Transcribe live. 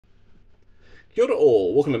Kia ora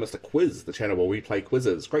all, welcome to Mr. Quiz, the channel where we play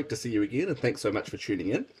quizzes. Great to see you again, and thanks so much for tuning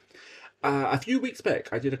in. A few weeks back,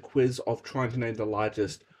 I did a quiz of trying to name the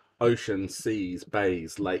largest oceans, seas,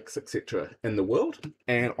 bays, lakes, etc. in the world.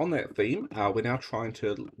 And on that theme, we're now trying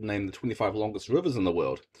to name the 25 longest rivers in the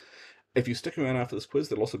world. If you stick around after this quiz,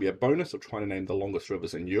 there'll also be a bonus of trying to name the longest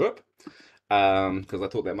rivers in Europe, because I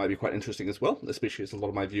thought that might be quite interesting as well, especially as a lot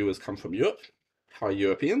of my viewers come from Europe. Hi,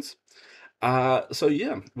 Europeans. So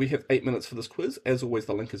yeah, we have 8 minutes for this quiz. As always,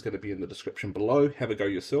 the link is going to be in the description below. Have a go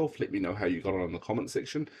yourself. Let me know how you got on in the comment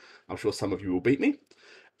section. I'm sure some of you will beat me.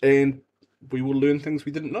 And we will learn things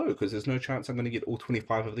we didn't know, because there's no chance I'm going to get all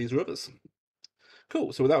 25 of these rivers.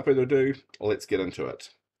 Cool, so without further ado, let's get into it.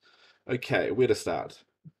 Okay, where to start?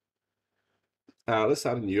 Let's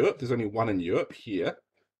start in Europe. There's only one in Europe here,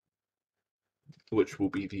 which will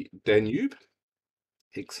be the Danube.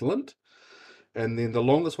 Excellent. And then the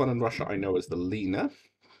longest one in Russia I know is the Lena.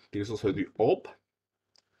 There's also the Ob,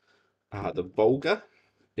 the Volga,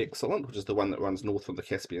 excellent, which is the one that runs north from the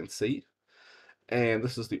Caspian Sea. And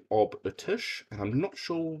this is the Ob-Irtysh, and I'm not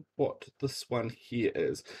sure what this one here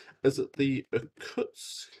is. Is it the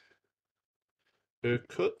Irkutsk?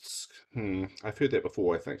 Irkutsk? I've heard that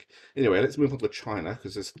before, I think. Anyway, let's move on to China,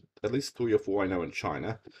 because there's at least 3 or 4 I know in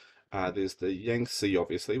China. There's the Yangtze,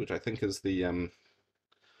 obviously, which I think is the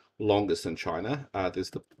longest in China.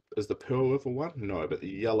 Is the Pearl River one? No, but the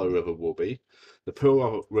Yellow River will be. The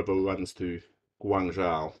Pearl River runs through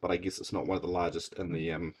Guangzhou, but I guess it's not one of the largest in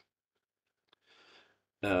the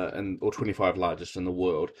or 25 largest in the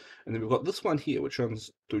world. And then we've got this one here, which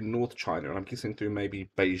runs through North China, and I'm guessing through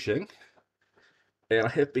maybe Beijing. And I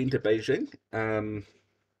have been to Beijing,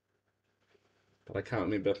 but I can't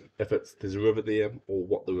remember if there's a river there or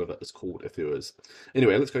what the river is called, if there is.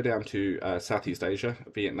 Anyway, let's go down to Southeast Asia.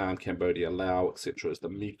 Vietnam, Cambodia, Laos, etc. is the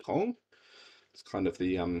Mekong. It's kind of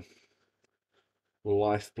the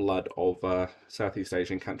lifeblood of Southeast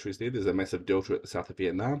Asian countries there. There's a massive delta at the south of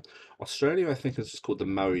Vietnam. Australia, I think, is just called the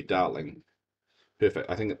Murray-Darling. Perfect.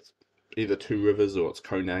 I think it's either two rivers or it's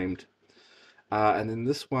co-named. And then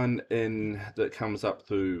this one that comes up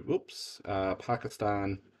through,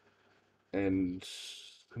 Pakistan and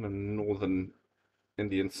kind of northern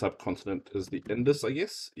Indian subcontinent is the Indus, I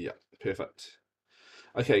guess. Yeah, perfect.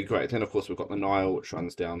 Okay, great. Then, of course, we've got the Nile, which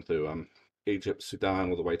runs down through Egypt,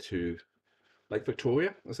 Sudan, all the way to Lake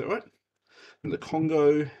Victoria. Is that right? And the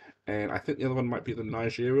Congo, and I think the other one might be the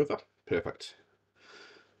Niger River. Perfect.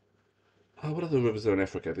 What other rivers are in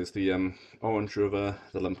Africa? There's the Orange River,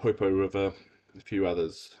 the Limpopo River, a few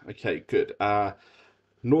others. Okay, good.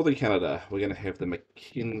 Northern Canada, we're going to have the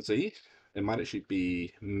Mackenzie. It might actually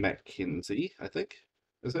be Mackenzie, I think.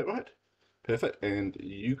 Is that right? Perfect. And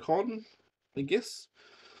Yukon, I guess.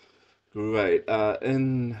 Great.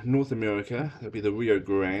 In North America, there'll be the Rio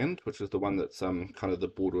Grande, which is the one that's kind of the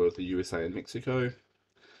border of the USA and Mexico.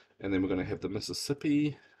 And then we're going to have the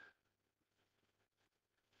Mississippi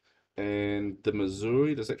and the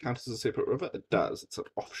Missouri. Does that count as a separate river? It does. It's an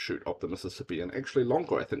offshoot of the Mississippi, and actually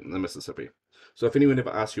longer, I think, than the Mississippi. So if anyone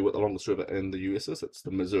ever asks you what the longest river in the US is, it's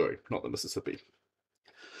the Missouri, not the Mississippi.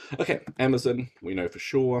 Okay, Amazon, we know for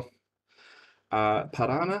sure.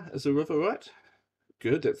 Parana is a river, right?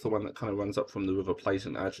 Good. That's the one that kind of runs up from the River Plate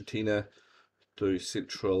in Argentina through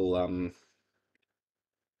central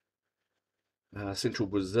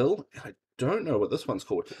Brazil. I don't know what this one's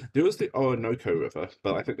called. There is the Orinoco River,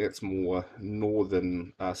 but I think that's more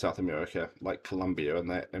northern South America, like Colombia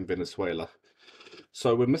and Venezuela.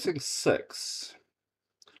 So we're missing 6.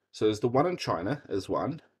 So there's the one in China is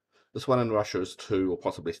 1. This one in Russia is 2 or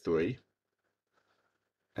possibly 3.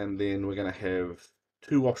 And then we're going to have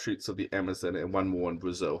 2 offshoots of the Amazon and 1 more in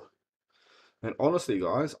Brazil. And honestly,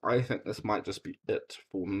 guys, I think this might just be it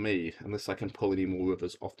for me, unless I can pull any more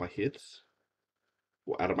rivers off my head,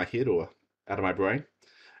 or out of my head, or out of my brain.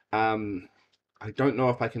 I don't know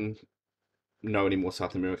if I can know any more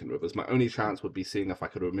South American rivers. My only chance would be seeing if I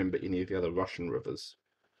could remember any of the other Russian rivers.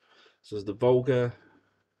 So there's the Volga,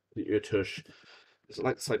 the Irtysh. Is it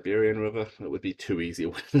like the Siberian River? It would be too easy,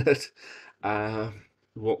 wouldn't it?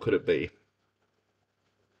 What could it be?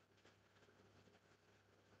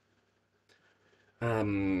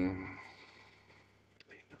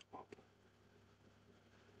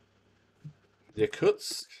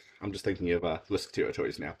 Yakutsk. I'm just thinking of risk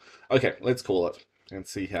territories now. Okay, let's call it and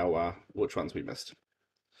see how which ones we missed.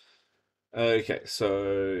 Okay,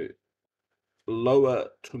 so Lower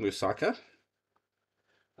Tumusaka,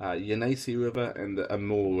 Yenisei River, and the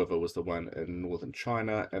Amur River was the one in northern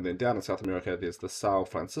China. And then down in South America, there's the São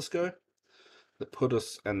Francisco, the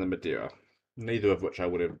Purus, and the Madeira. Neither of which I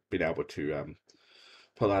would have been able to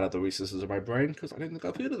pull out of the recesses of my brain because I don't think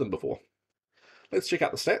I've heard of them before. Let's check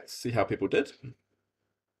out the stats, see how people did.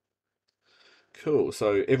 Cool,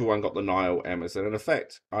 so everyone got the Nile Amazon, and in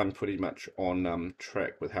fact, I'm pretty much on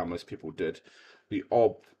track with how most people did. The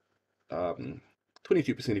odd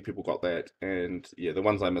 22% of people got that, and yeah, the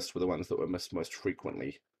ones I missed were the ones that were missed most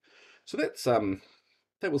frequently. So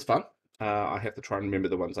that was fun. I have to try and remember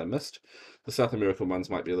the ones I missed. The South American ones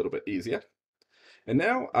might be a little bit easier. And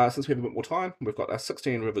now, since we have a bit more time, we've got our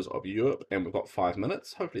 16 rivers of Europe, and we've got 5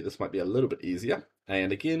 minutes. Hopefully this might be a little bit easier.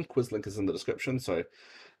 And again, quiz link is in the description, so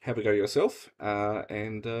have a go yourself.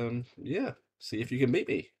 Yeah, see if you can beat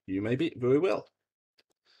me. You may beat very well.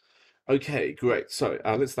 Okay, great. So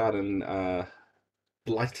let's start in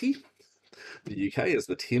Blighty. The UK is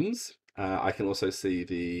the Thames. I can also see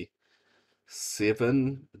the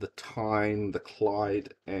Severn, the Tyne, the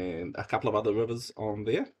Clyde, and a couple of other rivers on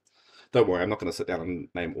there. Don't worry, I'm not going to sit down and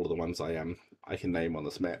name all of the ones I can name on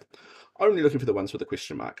this map. Only looking for the ones with a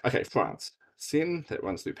question mark. Okay, France. Seine, that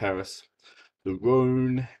runs through Paris. The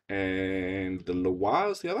Rhone and the Loire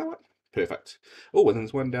is the other one. Perfect. Oh, and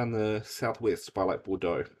there's one down the southwest by like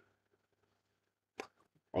Bordeaux.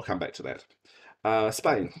 I'll come back to that.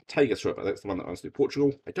 Spain, Tagus River. That's the one that runs through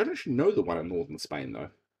Portugal. I don't actually know the one in northern Spain, though.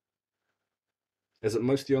 Is it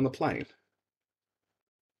mostly on the plain?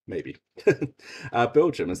 Maybe.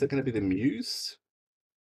 Belgium, is that going to be the Meuse?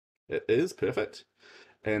 It is, perfect.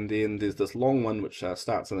 And then there's this long one which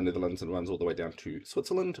starts in the Netherlands and runs all the way down to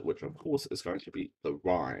Switzerland, which of course is going to be the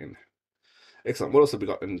Rhine. Excellent. What else have we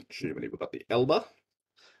got in Germany? We've got the Elbe.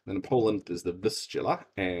 Then in Poland there's the Vistula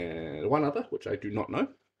and one other, which I do not know.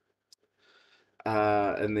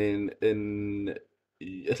 And then in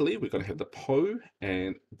Italy we're going to have the Po,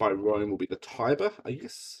 and by Rome will be the Tiber, I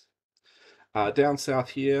guess. Down south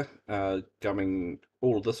here, going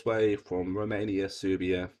all this way from Romania,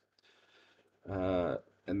 Serbia,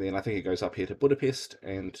 and then I think it goes up here to Budapest,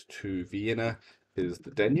 and to Vienna is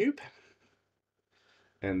the Danube.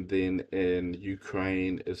 And then in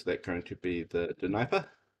Ukraine, is that going to be the Dnieper?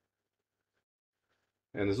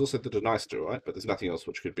 And there's also the Dniester, right? But there's nothing else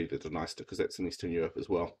which could be the Dniester, because that's in Eastern Europe as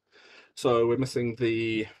well. So we're missing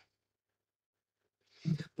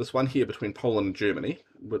this one here between Poland and Germany,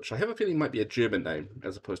 which I have a feeling might be a German name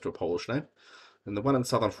as opposed to a Polish name. And the one in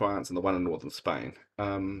southern France and the one in northern Spain.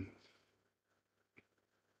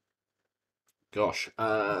 Gosh,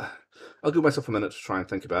 I'll give myself a minute to try and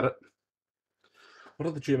think about it. What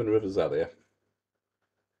other German rivers are there?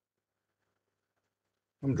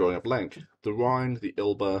 I'm drawing a blank. The Rhine, the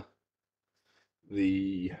Elbe,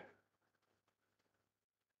 the...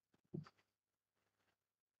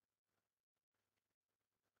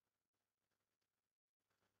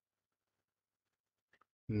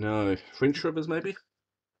 No, French rivers maybe?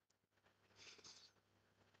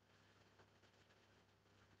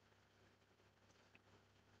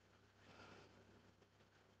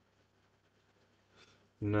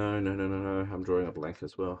 No, I'm drawing a blank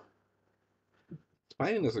as well.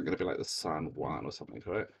 Spain isn't going to be like the San Juan or something,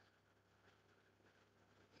 right?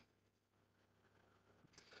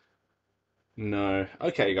 No.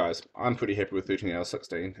 Okay, guys. I'm pretty happy with 13 out of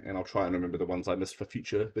 16, and I'll try and remember the ones I missed for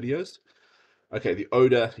future videos. Okay, the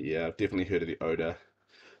Oder. Yeah, I've definitely heard of the Oder.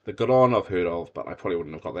 The Garonne I've heard of, but I probably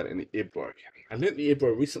wouldn't have got that in the Ebro. I learnt the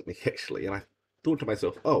Ebro recently, actually, and I thought to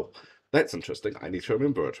myself, oh, that's interesting. I need to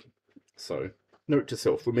remember it. So, note to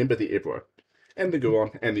self, remember the Ebro, and the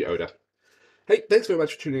Garonne, and the Oder. Hey, thanks very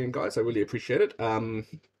much for tuning in, guys. I really appreciate it.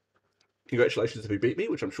 Congratulations if you beat me,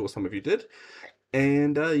 which I'm sure some of you did.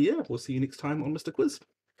 And yeah, we'll see you next time on Mr. Quiz.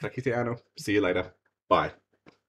 Ka kite ano. See you later. Bye.